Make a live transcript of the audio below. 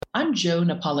I'm Joe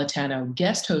Napolitano,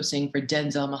 guest hosting for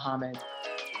Denzel Muhammad.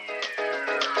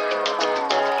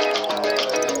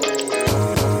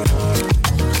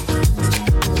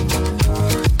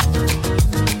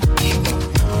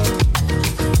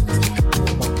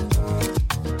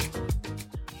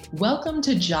 Welcome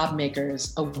to Job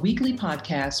Makers, a weekly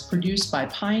podcast produced by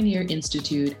Pioneer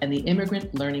Institute and the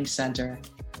Immigrant Learning Center.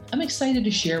 I'm excited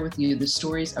to share with you the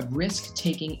stories of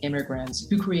risk-taking immigrants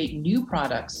who create new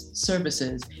products,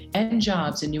 services, and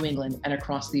jobs in New England and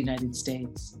across the United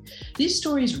States. These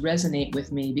stories resonate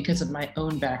with me because of my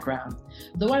own background.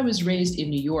 Though I was raised in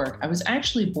New York, I was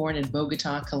actually born in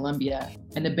Bogota, Colombia,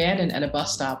 and abandoned at a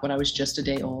bus stop when I was just a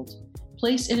day old.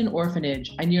 Placed in an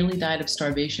orphanage, I nearly died of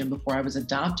starvation before I was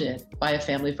adopted by a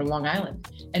family from Long Island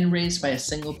and raised by a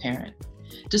single parent.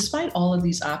 Despite all of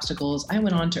these obstacles, I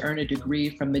went on to earn a degree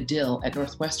from Medill at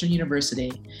Northwestern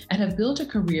University and have built a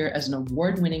career as an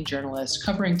award-winning journalist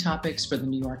covering topics for the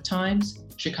New York Times,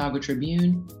 Chicago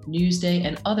Tribune, Newsday,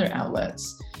 and other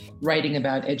outlets, writing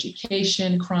about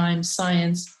education, crime,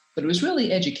 science, but it was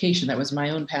really education that was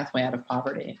my own pathway out of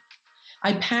poverty.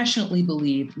 I passionately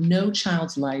believe no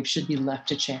child's life should be left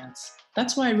to chance.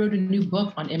 That's why I wrote a new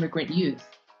book on immigrant youth.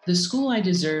 The School I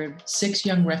Deserved, 6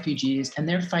 Young Refugees and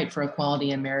Their Fight for Equality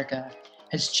in America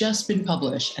has just been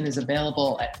published and is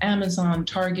available at Amazon,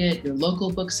 Target, your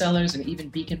local booksellers, and even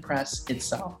Beacon Press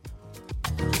itself.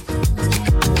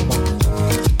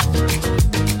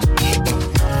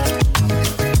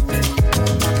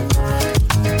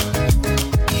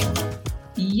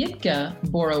 Jitka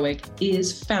Borowick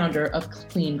is founder of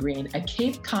Clean Green, a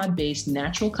Cape Cod-based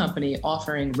natural company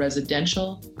offering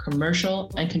residential,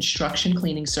 commercial, and construction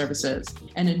cleaning services,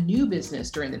 and a new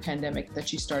business during the pandemic that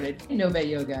she started, Nova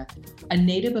Yoga. A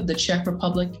native of the Czech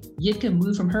Republic, Jitka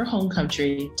moved from her home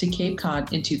country to Cape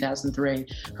Cod in 2003.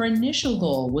 Her initial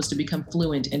goal was to become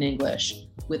fluent in English.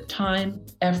 With time,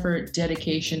 effort,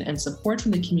 dedication, and support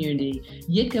from the community,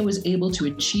 Jitka was able to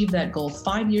achieve that goal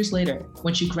 5 years later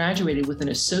when she graduated with an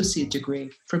associate degree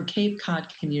from Cape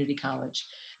Cod Community College.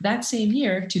 That same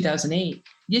year, 2008,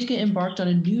 Jitka embarked on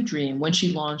a new dream when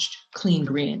she launched Clean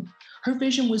Green. Her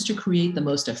vision was to create the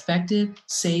most effective,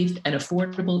 safe, and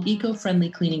affordable eco-friendly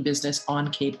cleaning business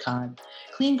on Cape Cod.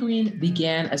 Clean Green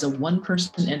began as a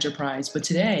one-person enterprise, but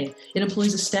today it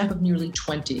employs a staff of nearly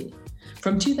 20.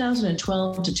 From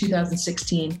 2012 to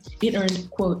 2016, it earned,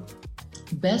 quote,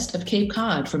 Best of Cape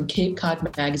Cod from Cape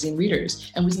Cod Magazine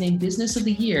readers and was named Business of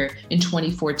the Year in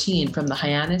 2014 from the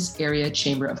Hyannis Area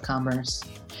Chamber of Commerce.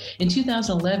 In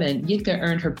 2011, Jitka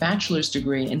earned her bachelor's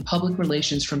degree in public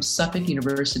relations from Suffolk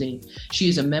University. She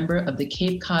is a member of the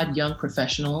Cape Cod Young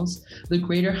Professionals, the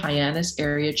Greater Hyannis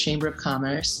Area Chamber of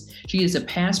Commerce. She is a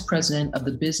past president of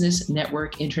the Business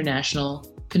Network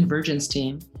International Convergence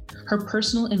Team. Her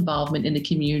personal involvement in the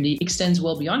community extends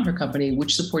well beyond her company,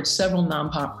 which supports several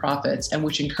nonprofits and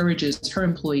which encourages her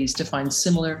employees to find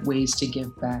similar ways to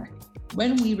give back.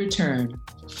 When we return,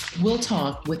 we'll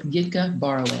talk with Jitka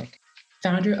Borowick,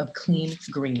 founder of Clean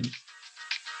Green.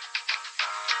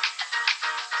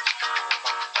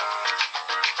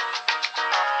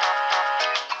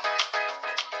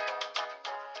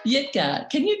 Jitka,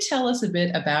 can you tell us a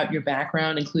bit about your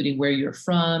background, including where you're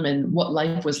from and what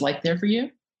life was like there for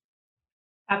you?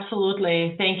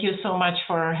 Absolutely. Thank you so much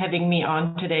for having me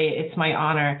on today. It's my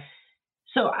honor.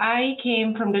 So I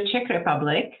came from the Czech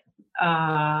Republic.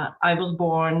 I was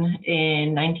born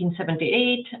in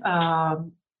 1978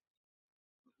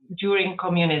 during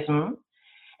communism.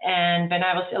 And when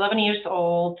I was 11 years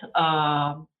old,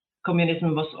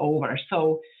 communism was over.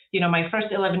 So, my first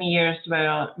 11 years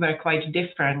were quite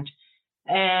different.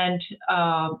 And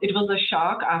it was a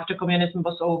shock after communism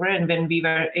was over and when we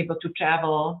were able to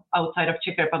travel outside of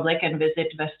Czech Republic and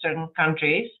visit Western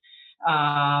countries,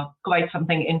 quite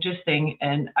something interesting.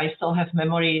 And I still have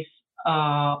memories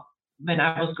when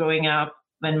I was growing up,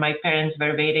 when my parents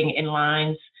were waiting in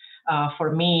lines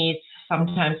for meats,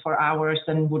 sometimes for hours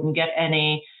and wouldn't get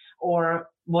any, or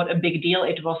what a big deal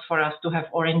it was for us to have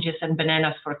oranges and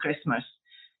bananas for Christmas.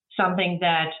 Something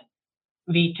that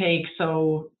we take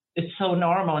it's so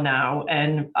normal now.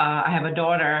 And I have a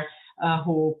daughter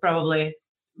who probably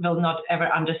will not ever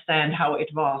understand how it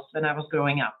was when I was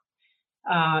growing up.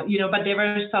 But there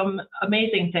were some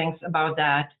amazing things about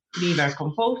that. We were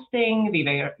composting, we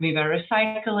were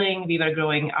recycling, we were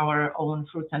growing our own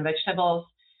fruits and vegetables.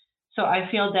 So I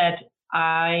feel that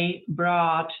I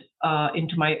brought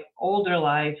into my older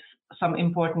life some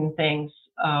important things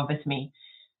with me.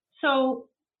 So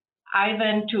I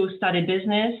went to study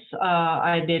business.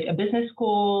 I did a business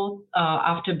school.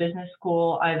 After business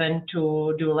school, I went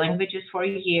to do languages for a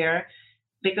year.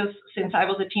 because since I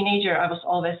was a teenager, I was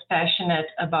always passionate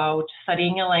about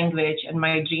studying a language, and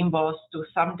my dream was to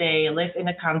someday live in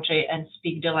a country and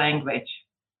speak the language.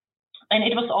 And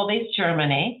it was always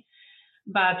Germany,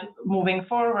 but moving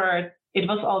forward, it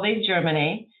was always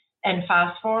Germany. And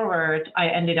fast forward, I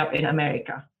ended up in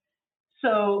America.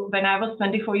 So when I was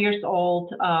 24 years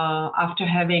old, after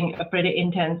having a pretty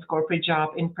intense corporate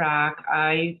job in Prague,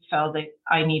 I felt that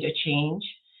I need a change.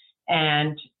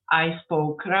 And I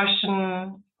spoke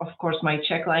Russian, of course, my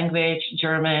Czech language,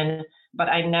 German, but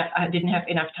I didn't have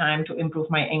enough time to improve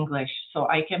my English. So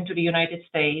I came to the United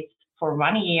States for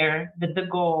 1 year with the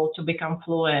goal to become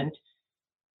fluent.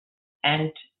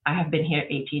 And I have been here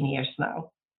 18 years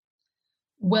now.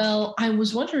 Well, I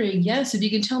was wondering, yes, if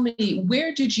you can tell me,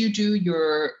 where did you do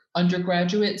your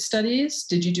undergraduate studies?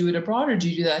 Did you do it abroad or did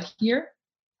you do that here?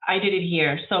 I did it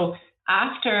here. So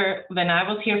when I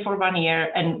was here for 1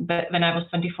 year, and when I was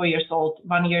 24 years old,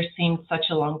 1 year seemed such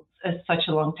a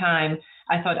long time.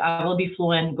 I thought I will be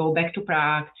fluent, go back to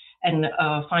Prague, and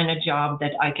find a job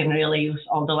that I can really use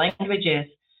all the languages.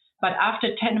 But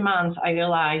after 10 months, I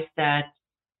realized that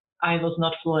I was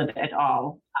not fluent at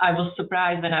all. I was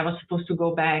surprised when I was supposed to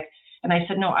go back. And I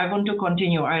said, no, I want to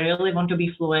continue. I really want to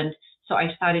be fluent. So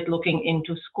I started looking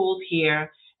into schools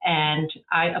here. And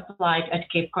I applied at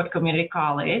Cape Cod Community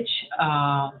College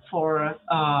for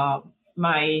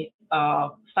my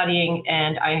studying.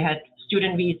 And I had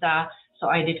student visa. So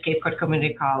I did Cape Cod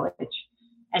Community College.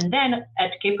 And then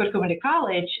at Cape Cod Community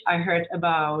College, I heard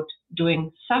about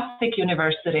doing Suffolk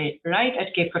University right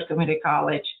at Cape Cod Community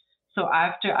College. So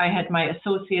after I had my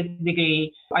associate's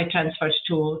degree, I transferred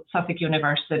to Suffolk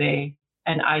University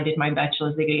and I did my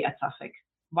bachelor's degree at Suffolk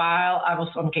while I was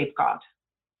on Cape Cod.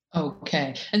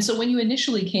 Okay. And so when you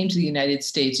initially came to the United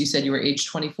States, you said you were age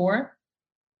 24?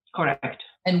 Correct.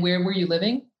 And where were you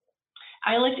living?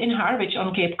 I lived in Harwich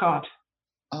on Cape Cod.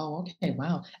 Oh, okay.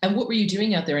 Wow. And what were you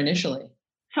doing out there initially?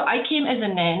 So I came as a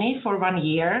nanny for 1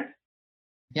 year.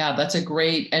 Yeah, that's a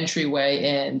great entryway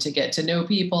in to get to know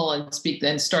people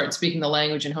and start speaking the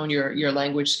language and hone your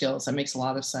language skills. That makes a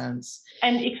lot of sense.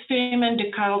 And experiment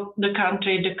the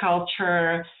country, the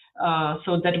culture.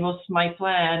 So that was my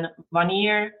plan. 1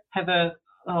 year, have a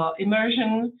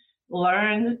immersion,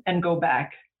 learn, and go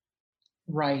back.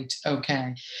 Right.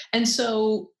 Okay. And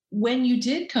so when you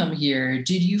did come here,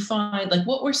 did you find,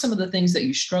 what were some of the things that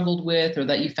you struggled with or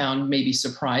that you found maybe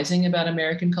surprising about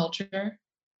American culture?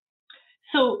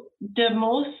 So the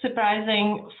most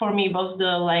surprising for me was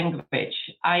the language.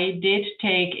 I did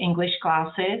take English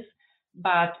classes,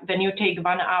 but when you take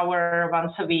 1 hour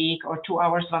once a week or 2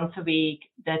 hours once a week,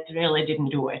 that really didn't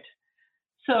do it.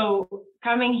 So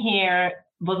coming here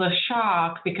was a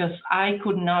shock because I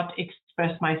could not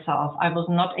express myself. I was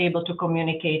not able to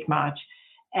communicate much.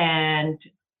 And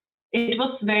it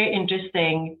was very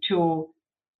interesting to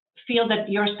feel that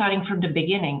you're starting from the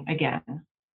beginning again.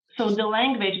 So the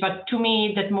language, but to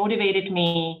me, that motivated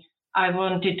me. I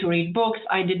wanted to read books.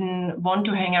 I didn't want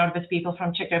to hang out with people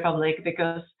from Czech Republic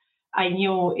because I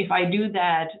knew if I do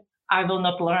that, I will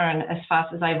not learn as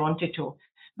fast as I wanted to.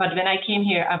 But when I came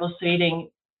here, I was reading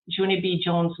Junie B.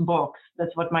 Jones' books.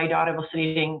 That's what my daughter was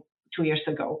reading 2 years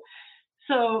ago.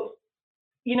 So,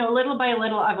 little by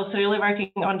little, I was really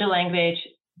working on the language.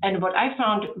 And what I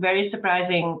found very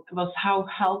surprising was how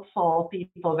helpful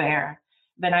people were.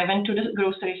 When I went to the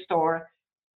grocery store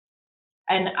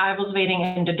and I was waiting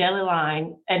in the deli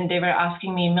line and they were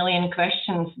asking me a million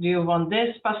questions. Do you want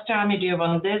this pastrami? Do you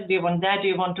want this? Do you want that? Do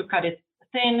you want to cut it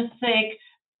thin, thick?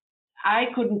 I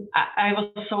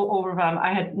was so overwhelmed.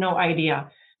 I had no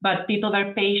idea. But people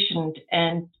were patient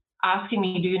and asking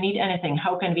me, do you need anything?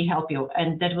 How can we help you?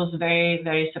 And that was very,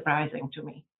 very surprising to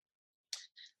me.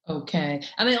 Okay.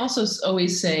 And I also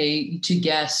always say to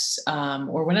guests,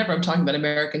 or whenever I'm talking about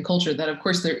American culture, that of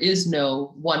course there is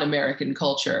no one American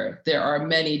culture. There are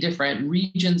many different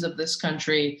regions of this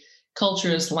country,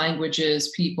 cultures,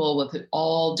 languages, people with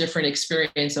all different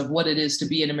experience of what it is to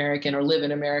be an American or live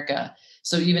in America.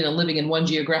 So even living in one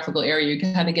geographical area, you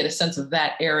can kind of get a sense of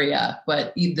that area,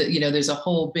 but there's a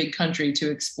whole big country to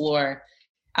explore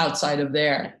outside of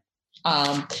there.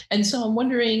 And so I'm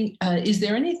wondering, is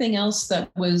there anything else that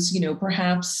was,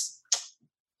 perhaps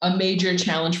a major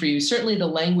challenge for you? Certainly the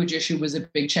language issue was a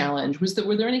big challenge.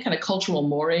 Were there any kind of cultural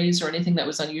mores or anything that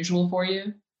was unusual for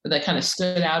you that kind of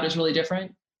stood out as really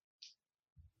different?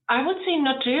 I would say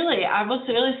not really. I was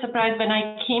really surprised when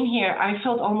I came here. I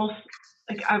felt almost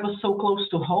like I was so close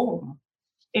to home.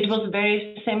 It was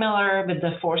very similar with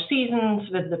the Four Seasons,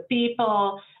 with the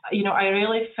people. I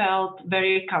really felt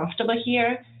very comfortable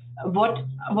here. What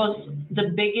was the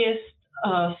biggest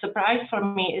surprise for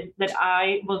me is that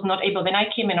I was not able, when I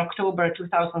came in October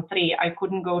 2003, I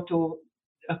couldn't go to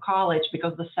a college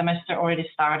because the semester already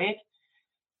started.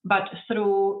 But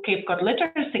through Cape Cod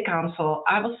Literacy Council,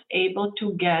 I was able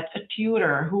to get a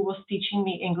tutor who was teaching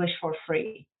me English for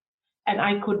free. And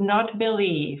I could not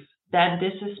believe that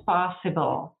this is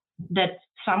possible, that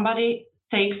somebody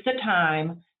takes the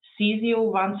time, sees you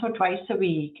once or twice a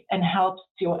week, and helps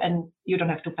you, and you don't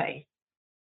have to pay.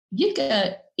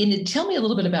 Jitka, tell me a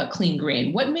little bit about Clean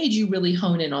Green. What made you really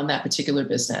hone in on that particular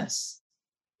business?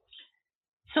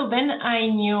 So when I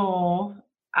knew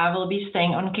I will be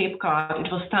staying on Cape Cod,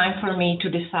 it was time for me to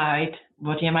decide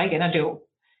what am I going to do.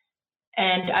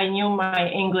 And I knew my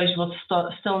English was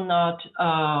still not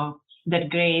that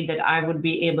great that I would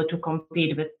be able to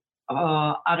compete with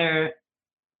other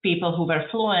people who were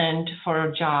fluent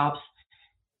for jobs.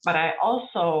 But I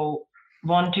also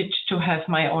wanted to have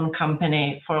my own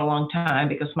company for a long time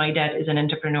because my dad is an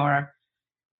entrepreneur.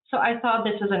 So I thought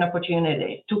this is an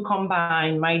opportunity to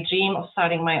combine my dream of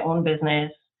starting my own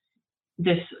business,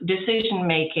 this decision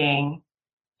making,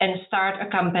 and start a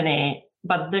company.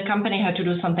 But the company had to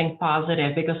do something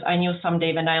positive because I knew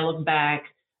someday when I look back,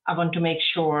 I want to make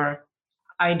sure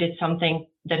I did something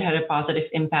that had a positive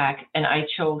impact, and I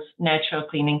chose Natural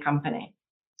Cleaning Company.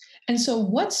 And so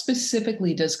what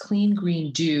specifically does Clean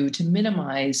Green do to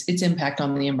minimize its impact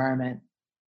on the environment?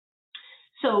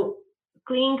 So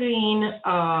Clean Green,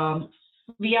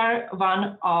 we are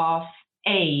one of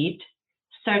 8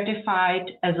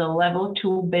 certified as a level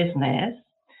 2 business,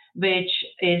 which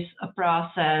is a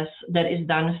process that is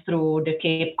done through the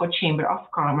Cape Cod Chamber of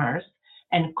Commerce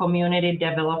and Community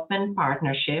Development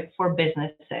Partnership for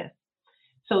businesses.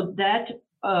 So that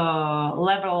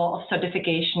level of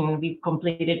certification we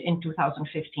completed in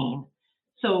 2015.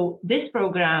 So this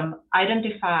program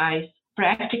identifies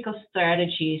practical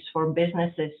strategies for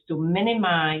businesses to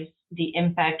minimize the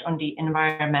impact on the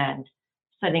environment,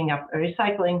 setting up a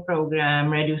recycling program,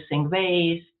 reducing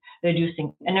waste,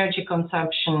 reducing energy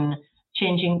consumption,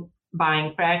 changing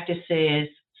buying practices,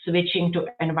 switching to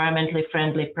environmentally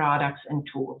friendly products and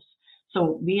tools.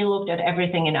 So we looked at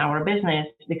everything in our business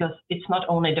because it's not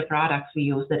only the products we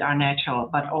use that are natural,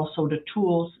 but also the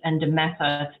tools and the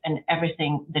methods and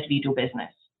everything that we do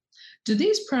business. Do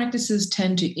these practices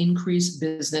tend to increase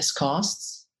business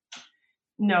costs?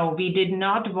 No, we did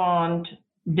not want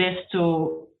this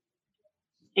to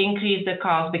increase the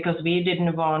cost because we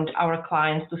didn't want our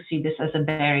clients to see this as a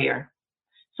barrier.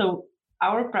 So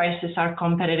our prices are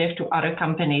competitive to other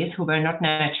companies who were not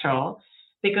natural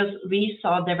because we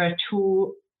saw there were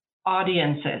 2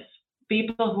 audiences,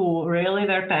 people who really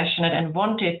were passionate and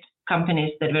wanted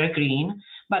companies that were green,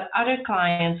 but other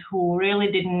clients who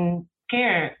really didn't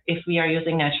care if we are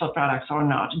using natural products or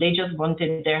not. They just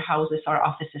wanted their houses or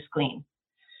offices clean.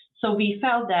 So we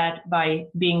felt that by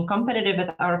being competitive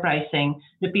with our pricing,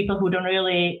 the people who don't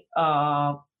really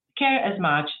care as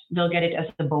much, they'll get it as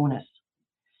a bonus.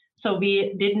 So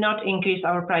we did not increase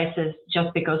our prices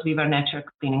just because we were a natural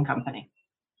cleaning company.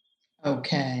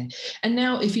 Okay. And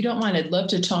now, if you don't mind, I'd love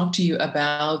to talk to you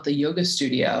about the yoga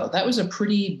studio. That was a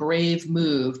pretty brave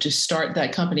move to start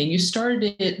that company. And you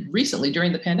started it recently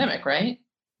during the pandemic, right?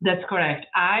 That's correct.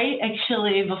 I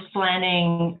actually was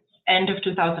planning end of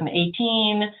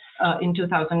 2018, in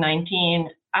 2019.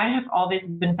 I have always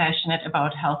been passionate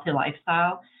about healthy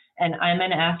lifestyle. And I'm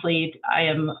an athlete.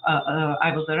 I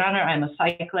was a runner. I'm a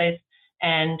cyclist.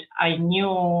 And I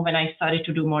knew when I started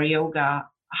to do more yoga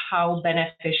how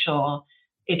beneficial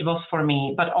it was for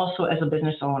me, but also as a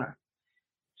business owner.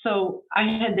 So I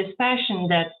had this passion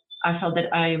that I felt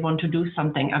that I want to do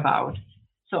something about.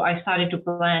 So I started to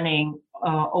planning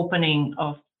opening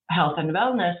of health and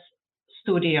wellness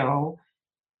studio.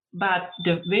 But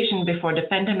the vision before the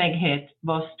pandemic hit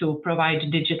was to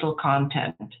provide digital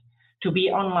content, to be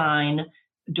online,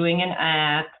 doing an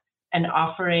app and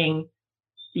offering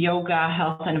yoga,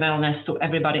 health, and wellness to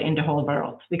everybody in the whole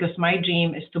world, because my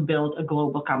dream is to build a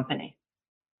global company.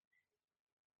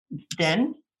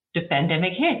 Then the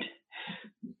pandemic hit.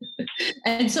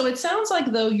 And so it sounds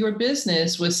like though your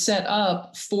business was set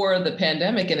up for the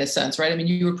pandemic in a sense, right? I mean,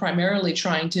 you were primarily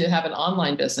trying to have an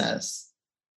online business.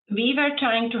 We were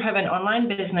trying to have an online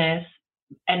business.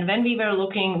 And when we were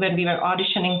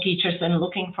auditioning teachers and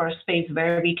looking for a space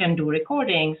where we can do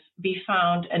recordings, we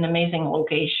found an amazing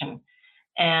location.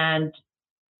 And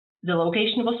the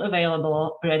location was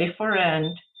available, ready for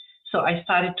rent. So I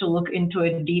started to look into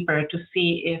it deeper to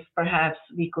see if perhaps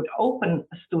we could open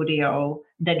a studio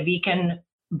that we can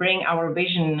bring our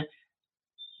vision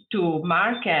to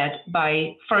market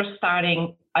by first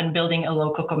starting and building a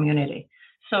local community.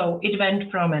 So it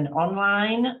went from an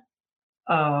online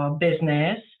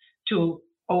business to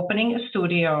opening a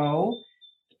studio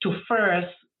to first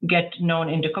get known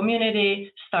in the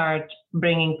community, start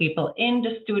bringing people in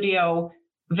the studio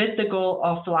with the goal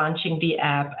of launching the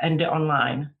app and the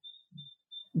online.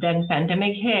 Then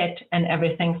pandemic hit and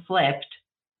everything flipped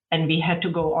and we had to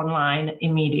go online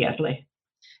immediately.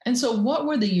 And so what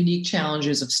were the unique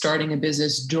challenges of starting a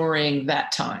business during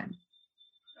that time?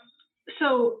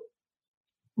 So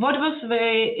what was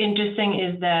very interesting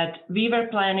is that we were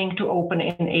planning to open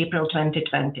in April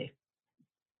 2020.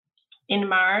 In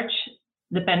March,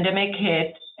 the pandemic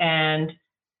hit and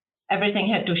everything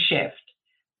had to shift.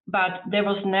 But there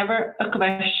was never a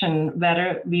question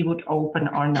whether we would open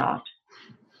or not,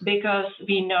 because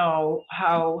we know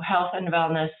how health and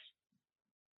wellness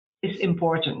is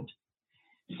important.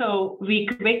 So we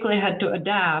quickly had to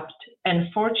adapt,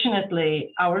 and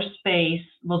fortunately, our space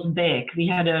was big. We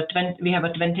have a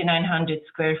 2,900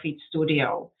 square feet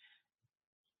studio.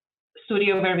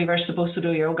 Studio where we were supposed to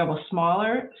do yoga was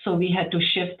smaller, so we had to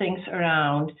shift things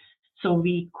around. So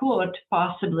we could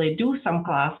possibly do some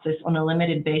classes on a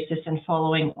limited basis and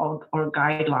following all our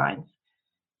guidelines.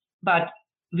 But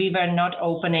we were not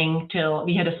opening till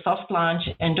we had a soft launch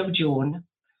end of June.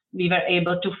 We were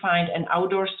able to find an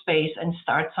outdoor space and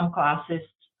start some classes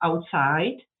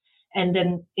outside. And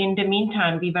then in the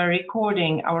meantime, we were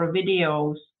recording our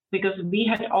videos because we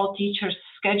had all teachers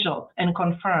scheduled and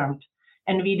confirmed.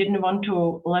 And we didn't want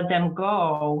to let them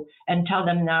go and tell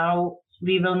them now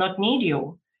we will not need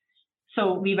you.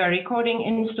 So we were recording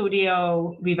in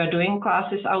studio, we were doing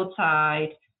classes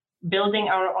outside, building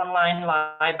our online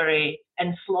library,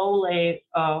 and slowly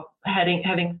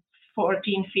having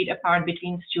 14 feet apart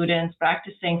between students,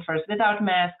 practicing first without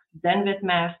masks, then with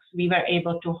masks. We were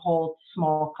able to hold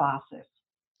small classes.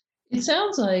 It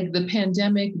sounds like the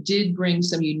pandemic did bring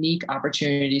some unique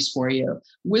opportunities for you.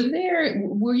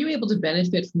 Were you able to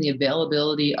benefit from the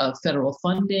availability of federal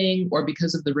funding or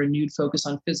because of the renewed focus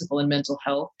on physical and mental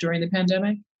health during the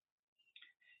pandemic?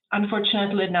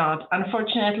 Unfortunately not.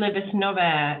 Unfortunately, with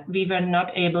Nové, we were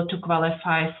not able to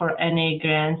qualify for any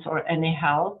grants or any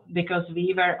help because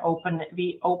we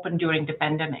opened during the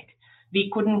pandemic. We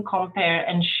couldn't compare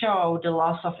and show the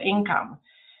loss of income.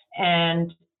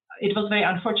 And it was very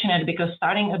unfortunate because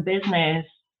starting a business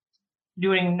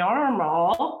during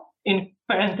normal, in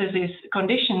parentheses,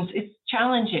 conditions is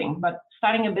challenging, but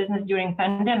starting a business during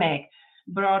pandemic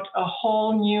brought a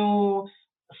whole new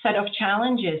set of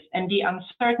challenges and the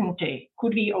uncertainty.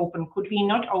 Could we open? Could we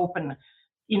not open?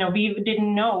 We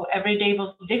didn't know. Every day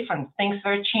was different. Things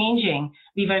were changing.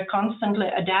 We were constantly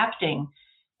adapting.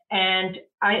 And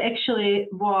I actually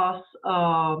was,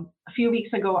 a few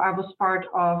weeks ago, I was part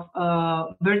of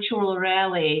a virtual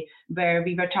rally where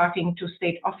we were talking to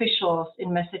state officials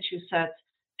in Massachusetts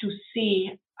to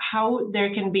see how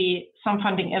there can be some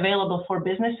funding available for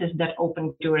businesses that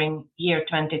opened during year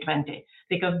 2020,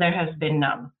 because there has been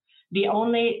none. The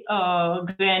only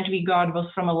grant we got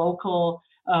was from a local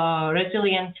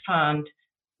resilience fund.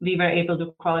 We were able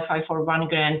to qualify for one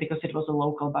grant because it was a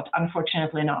local, but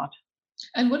unfortunately not.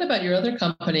 And what about your other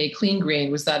company, Clean Green?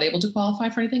 Was that able to qualify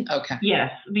for anything? Okay.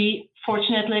 Yes, we were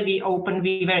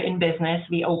in business.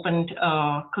 We opened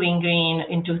Clean Green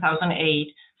in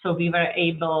 2008. So we were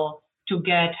able to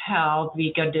get help.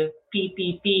 We got the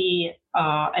PPP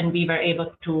and we were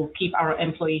able to keep our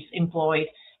employees employed.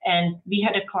 And we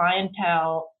had a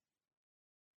clientele,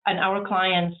 and our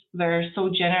clients were so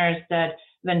generous that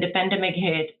when the pandemic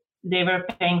hit, they were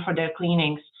paying for their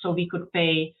cleanings so we could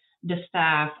pay the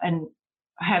staff and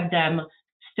have them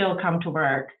still come to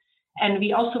work. And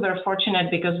we also were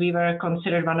fortunate because we were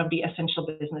considered one of the essential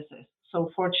businesses. So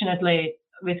fortunately,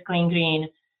 with Clean Green,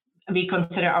 we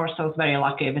consider ourselves very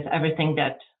lucky with everything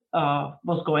that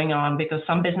was going on, because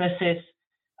some businesses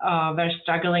were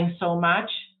struggling so much.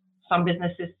 Some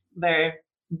businesses were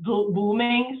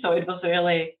booming. So it was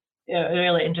really,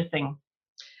 really interesting.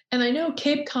 And I know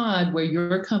Cape Cod, where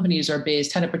your companies are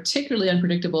based, had a particularly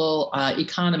unpredictable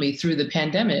economy through the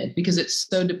pandemic because it's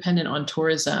so dependent on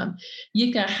tourism.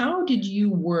 Jitka, how did you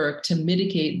work to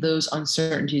mitigate those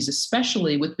uncertainties,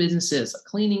 especially with businesses, a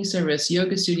cleaning service,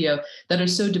 yoga studio, that are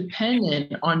so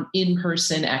dependent on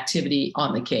in-person activity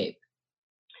on the Cape?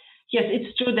 Yes,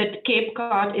 it's true that Cape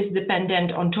Cod is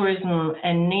dependent on tourism,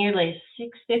 and nearly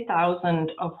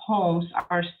 60,000 of homes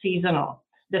are seasonal.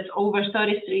 That's over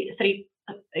 36%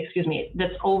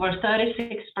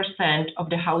 of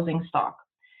the housing stock.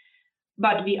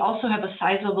 But we also have a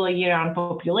sizable year-round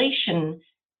population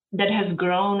that has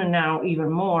grown now even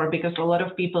more because a lot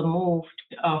of people moved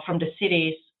from the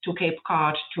cities to Cape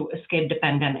Cod to escape the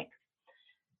pandemic.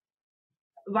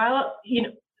 While,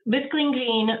 with Clean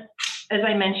Green, as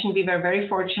I mentioned, we were very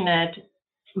fortunate.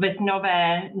 With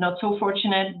Nove, not so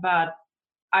fortunate, but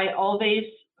I always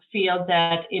feel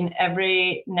that in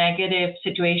every negative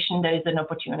situation, there is an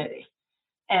opportunity.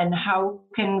 And how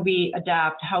can we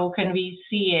adapt? How can we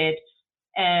see it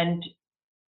and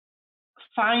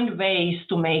find ways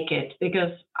to make it?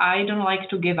 Because I don't like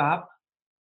to give up.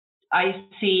 I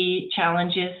see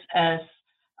challenges as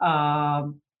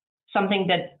something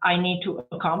that I need to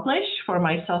accomplish for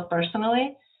myself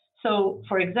personally. So,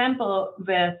 for example,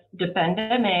 with the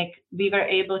pandemic, we were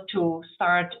able to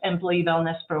start employee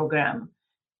wellness program,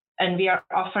 and we are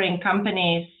offering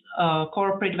companies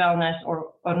corporate wellness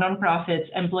or nonprofits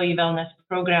employee wellness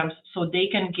programs so they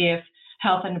can give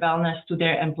health and wellness to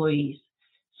their employees.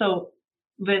 So,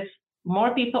 with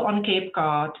more people on Cape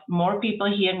Cod, more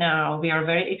people here now, we are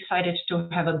very excited to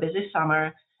have a busy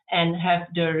summer and have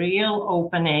the real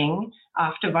opening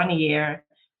after 1 year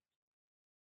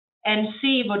and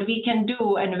see what we can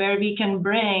do and where we can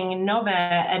bring Nove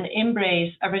and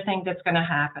embrace everything that's going to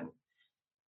happen.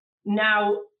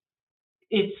 Now,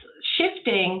 it's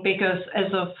shifting because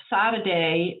as of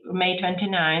Saturday, May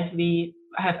 29th, we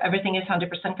have everything is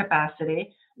 100%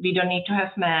 capacity. We don't need to have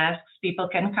masks. People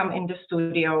can come in the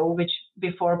studio, which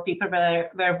before people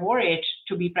were worried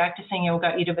to be practicing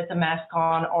yoga either with a mask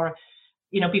on or,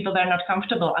 people were not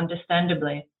comfortable,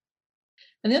 understandably.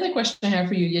 And the other question I have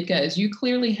for you, Jitka, is you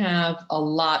clearly have a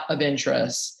lot of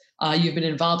interests. You've been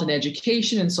involved in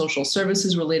education and social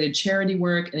services related charity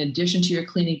work in addition to your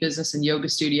cleaning business and yoga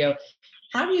studio.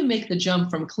 How do you make the jump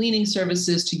from cleaning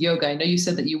services to yoga? I know you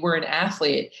said that you were an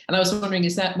athlete, and I was wondering,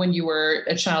 is that when you were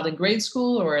a child in grade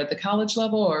school or at the college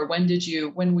level, or when did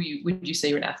you say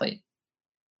you're an athlete?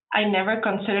 I never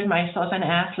considered myself an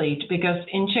athlete because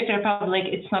in Czech Republic,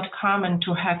 it's not common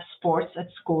to have sports at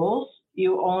schools.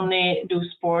 You only do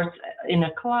sports in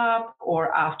a club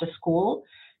or after school.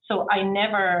 So I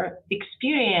never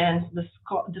experienced the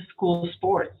school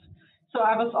sports. So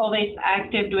I was always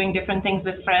active doing different things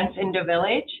with friends in the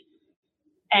village.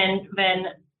 And when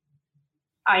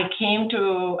I came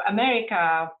to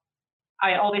America,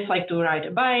 I always like to ride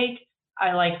a bike.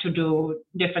 I like to do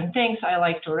different things. I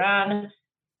like to run.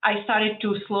 I started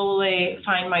to slowly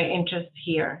find my interest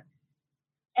here.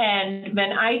 And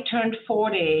when I turned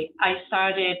 40, I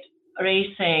started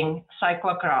racing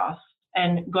cyclocross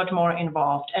and got more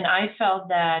involved. And I felt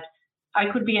that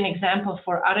I could be an example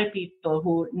for other people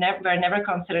who were never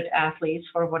considered athletes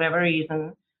for whatever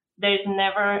reason. It's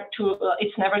never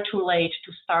too late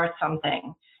to start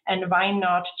something. And why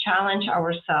not challenge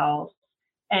ourselves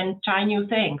and try new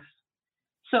things?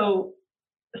 So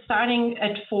starting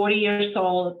at 40 years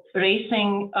old,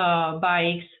 racing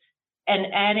bikes and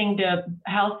adding the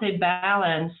healthy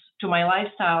balance to my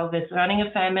lifestyle with running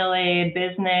a family,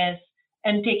 business,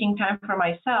 and taking time for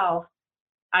myself,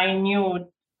 I knew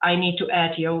I need to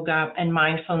add yoga and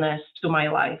mindfulness to my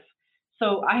life.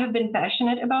 So I have been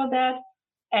passionate about that.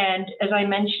 And as I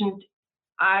mentioned,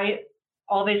 I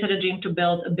always had a dream to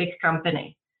build a big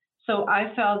company. So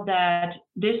I felt that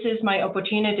this is my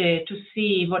opportunity to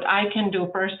see what I can do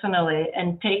personally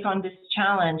and take on this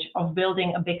challenge of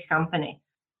building a big company.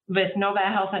 With Nove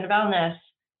Health and Wellness,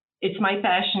 it's my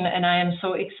passion, and I am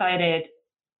so excited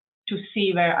to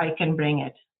see where I can bring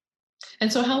it.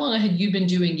 And so how long had you been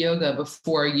doing yoga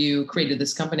before you created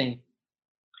this company?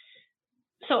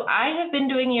 So I have been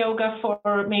doing yoga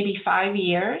for maybe 5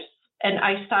 years, and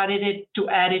I started it to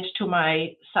add it to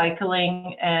my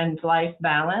cycling and life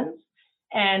balance.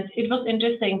 And it was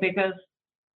interesting because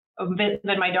when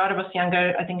my daughter was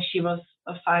younger, I think she was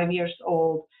 5 years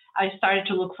old, I started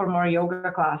to look for more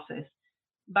yoga classes.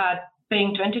 But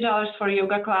paying $20 for a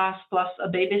yoga class plus a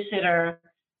babysitter,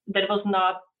 that was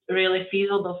not really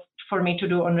feasible for me to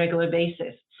do on a regular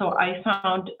basis. So I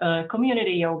found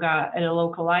community yoga at a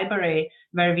local library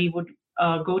where we would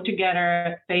go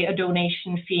together, pay a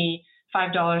donation fee,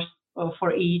 $5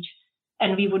 for each,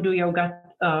 and we would do yoga.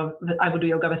 I would do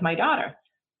yoga with my daughter.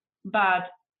 But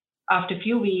after a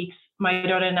few weeks, my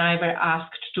daughter and I were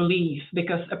asked to leave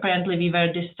because apparently we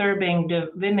were disturbing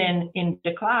the women in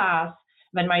the class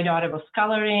when my daughter was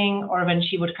coloring or when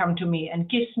she would come to me and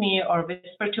kiss me or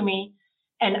whisper to me.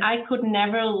 And I could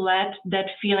never let that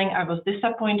feeling, I was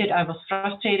disappointed, I was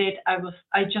frustrated,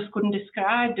 I just couldn't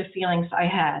describe the feelings I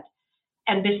had.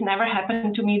 And this never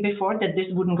happened to me before, that this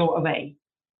wouldn't go away.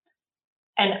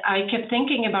 And I kept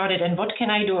thinking about it and what can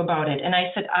I do about it? And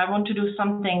I said, I want to do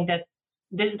something that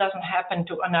this doesn't happen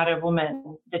to another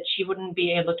woman, that she wouldn't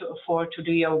be able to afford to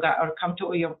do yoga or come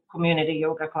to a community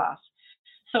yoga class.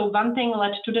 So one thing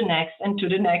led to the next and to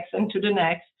the next and to the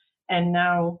next. And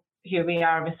now here we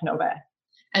are with Nove.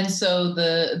 And so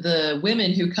the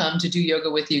women who come to do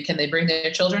yoga with you, can they bring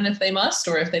their children if they must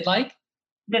or if they'd like?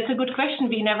 That's a good question.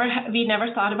 We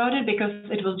never thought about it because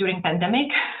it was during pandemic.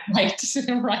 Right,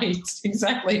 right,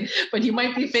 exactly. But you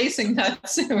might be facing that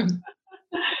soon.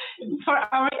 For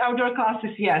our outdoor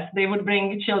classes, yes, they would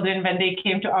bring children when they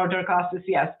came to outdoor classes,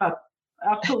 yes, but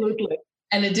absolutely.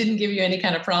 And it didn't give you any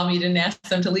kind of problem? You didn't ask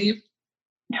them to leave?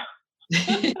 No.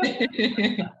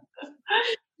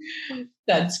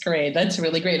 That's great. That's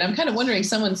really great. I'm kind of wondering,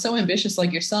 someone so ambitious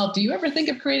like yourself, do you ever think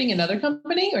of creating another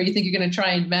company, or you think you're going to try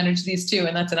and manage these two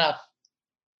and that's enough?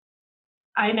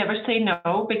 I never say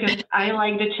no because I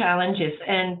like the challenges.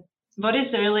 And what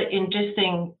is really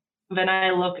interesting when I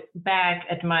look back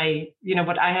at my,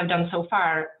 what I have done so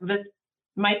far with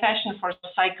my passion for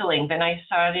cycling, when I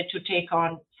started to take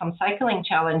on some cycling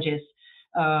challenges,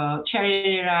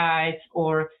 charity rides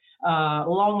or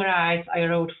long rides. I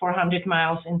rode 400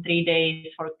 miles in 3 days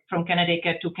from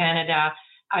Connecticut to Canada.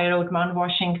 I rode Mount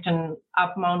Washington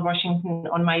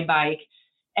on my bike.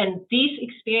 And these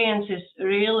experiences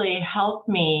really helped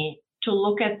me to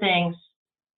look at things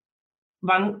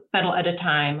one pedal at a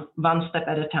time, one step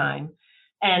at a time,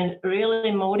 and really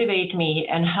motivate me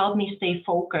and help me stay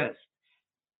focused.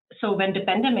 So when the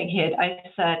pandemic hit, I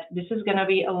said, this is going to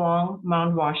be along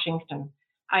Mount Washington.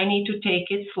 I need to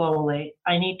take it slowly.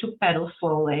 I need to pedal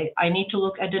slowly. I need to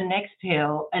look at the next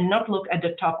hill and not look at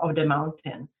the top of the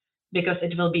mountain because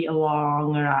it will be a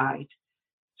long ride.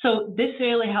 So this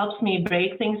really helps me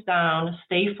break things down,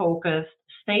 stay focused,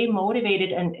 stay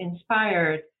motivated and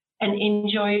inspired, and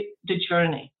enjoy the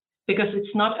journey, because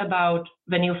it's not about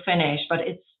when you finish, but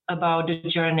it's about the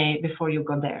journey before you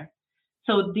go there.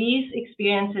 So these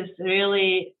experiences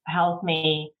really helped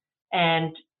me,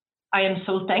 and I am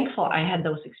so thankful I had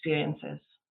those experiences.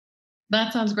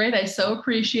 That sounds great. I so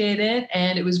appreciate it.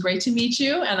 And it was great to meet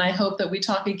you. And I hope that we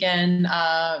talk again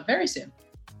very soon.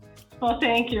 Well,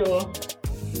 thank you.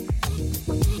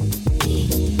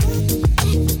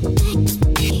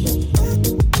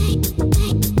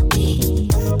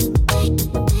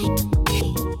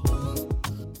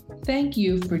 Thank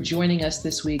you for joining us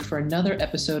this week for another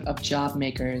episode of Job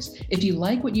Makers. If you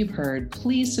like what you've heard,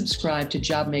 please subscribe to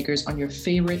Job Makers on your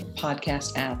favorite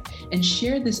podcast app and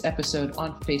share this episode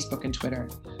on Facebook and Twitter.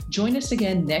 Join us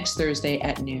again next Thursday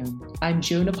at noon. I'm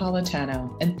Joe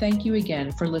Napolitano, and thank you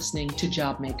again for listening to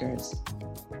Job Makers.